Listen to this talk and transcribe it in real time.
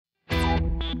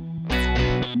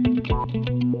Hey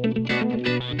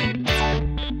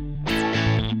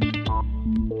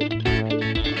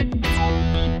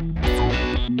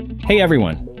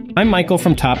everyone, I'm Michael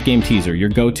from Top Game Teaser, your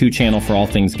go-to channel for all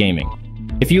things gaming.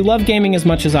 If you love gaming as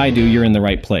much as I do, you're in the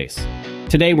right place.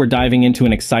 Today we're diving into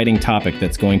an exciting topic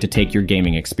that's going to take your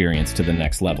gaming experience to the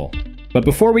next level. But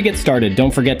before we get started,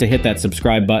 don't forget to hit that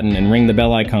subscribe button and ring the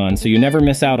bell icon so you never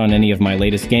miss out on any of my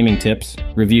latest gaming tips,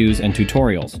 reviews, and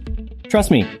tutorials. Trust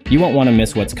me, you won't want to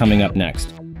miss what's coming up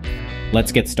next.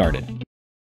 Let's get started.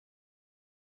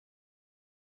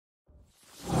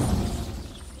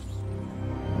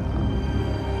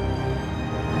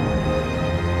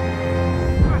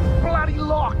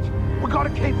 Gotta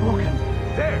keep looking.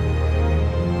 There.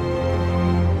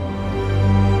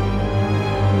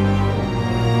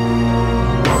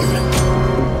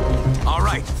 All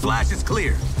right, Flash is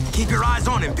clear. Keep your eyes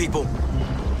on him, people.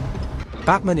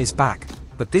 Batman is back,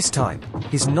 but this time,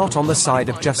 he's not on the side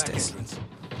of justice.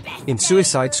 In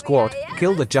Suicide Squad,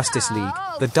 Kill the Justice League,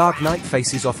 the Dark Knight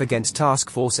faces off against Task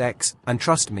Force X, and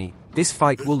trust me, this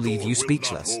fight will leave you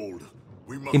speechless.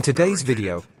 In today's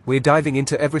video, we're diving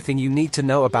into everything you need to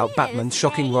know about Batman's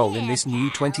shocking role in this new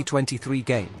 2023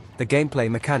 game, the gameplay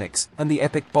mechanics, and the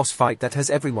epic boss fight that has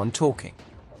everyone talking.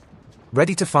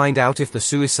 Ready to find out if the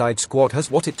Suicide Squad has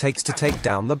what it takes to take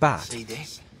down the Bat?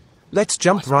 Let's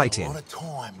jump right in.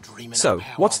 So,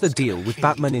 what's the deal with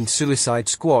Batman in Suicide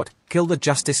Squad, Kill the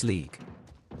Justice League?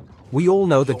 We all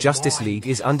know the Justice League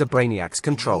is under Brainiac's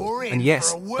control, and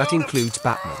yes, that includes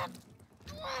Batman.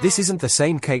 This isn't the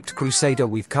same caped crusader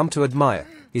we've come to admire.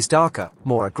 He's darker,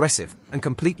 more aggressive, and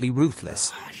completely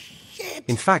ruthless.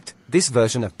 In fact, this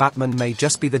version of Batman may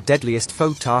just be the deadliest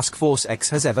foe Task Force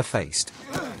X has ever faced.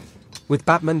 With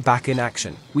Batman back in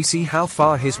action, we see how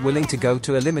far he's willing to go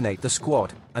to eliminate the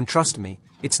squad, and trust me,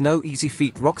 it's no easy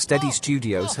feat. Rocksteady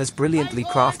Studios has brilliantly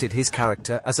crafted his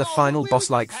character as a final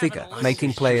boss-like figure,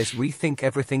 making players rethink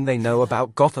everything they know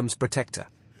about Gotham's protector.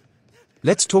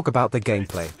 Let's talk about the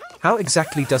gameplay. How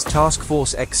exactly does Task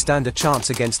Force X stand a chance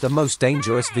against the most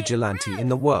dangerous vigilante in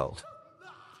the world?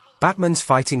 Batman's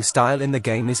fighting style in the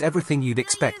game is everything you'd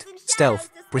expect: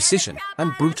 stealth, precision,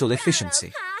 and brutal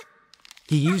efficiency.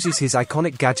 He uses his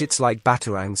iconic gadgets like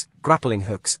batarangs, grappling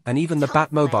hooks, and even the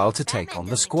Batmobile to take on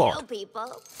the squad.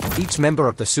 Each member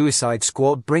of the Suicide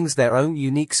Squad brings their own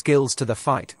unique skills to the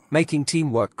fight, making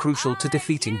teamwork crucial to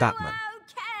defeating Batman.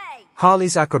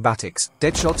 Harley's acrobatics,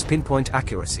 Deadshot's pinpoint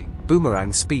accuracy,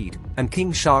 Boomerang's speed, and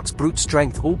King Shark's brute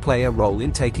strength all play a role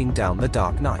in taking down the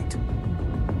Dark Knight.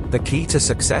 The key to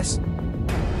success?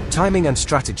 Timing and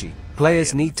strategy.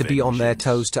 Players need to be on their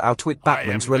toes to outwit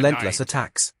Batman's relentless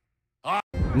attacks.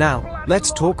 Now,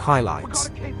 let's talk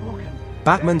highlights.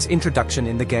 Batman's introduction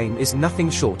in the game is nothing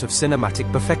short of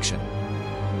cinematic perfection.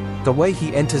 The way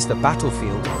he enters the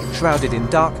battlefield, shrouded in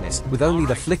darkness, with only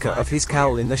the flicker of his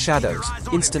cowl in the shadows,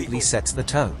 instantly sets the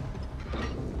tone.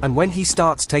 And when he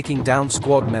starts taking down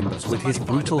squad members with his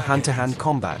brutal hand-to-hand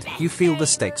combat, you feel the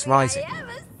stakes rising.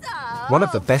 One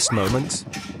of the best moments?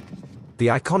 The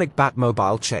iconic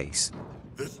Batmobile chase.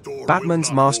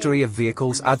 Batman's mastery of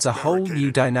vehicles adds a whole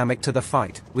new dynamic to the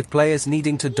fight, with players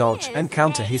needing to dodge and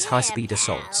counter his high-speed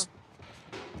assaults.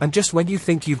 And just when you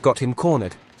think you've got him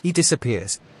cornered, he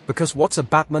disappears. Because what's a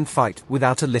Batman fight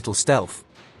without a little stealth?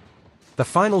 The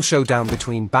final showdown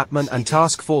between Batman and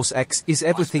Task Force X is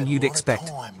everything you'd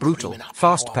expect: brutal,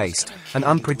 fast-paced, and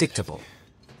unpredictable.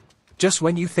 Just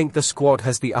when you think the squad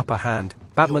has the upper hand,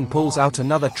 Batman pulls out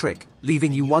another trick,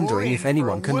 leaving you wondering if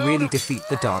anyone can really defeat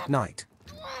the Dark Knight.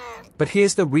 But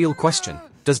here's the real question: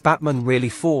 does Batman really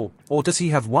fall, or does he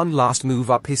have one last move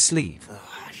up his sleeve?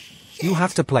 You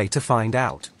have to play to find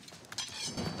out.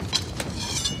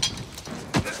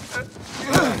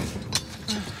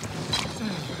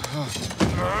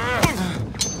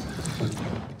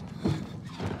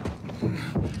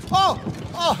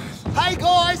 Oh, hey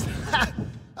guys!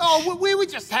 Oh, we were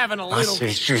just having a little...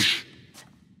 Shush.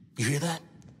 You hear that?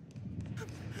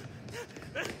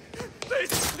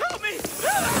 Please, help me!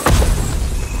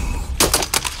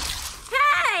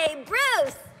 Hey,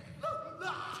 Bruce!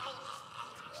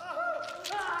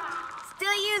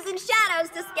 Still using shadows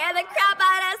to scare the crap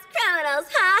out of us criminals,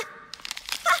 huh?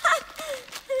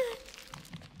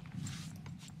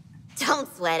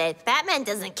 Don't sweat it. Batman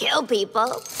doesn't kill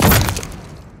people.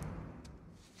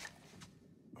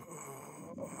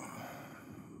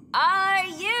 Are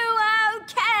you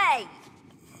okay?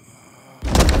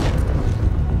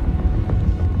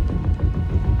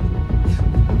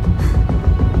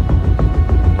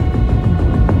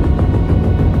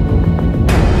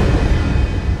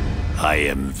 I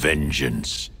am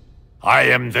vengeance. I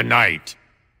am the night.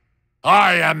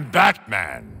 I am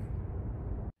Batman.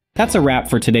 That's a wrap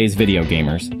for today's video,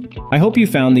 gamers. I hope you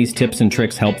found these tips and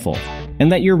tricks helpful, and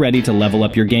that you're ready to level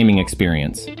up your gaming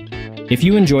experience. If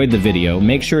you enjoyed the video,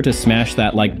 make sure to smash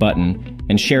that like button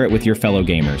and share it with your fellow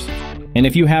gamers. And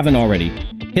if you haven't already,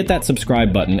 hit that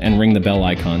subscribe button and ring the bell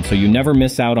icon so you never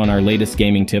miss out on our latest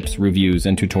gaming tips, reviews,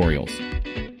 and tutorials.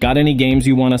 Got any games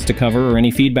you want us to cover or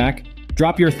any feedback?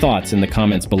 Drop your thoughts in the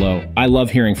comments below. I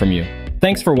love hearing from you.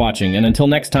 Thanks for watching, and until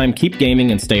next time, keep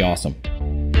gaming and stay awesome.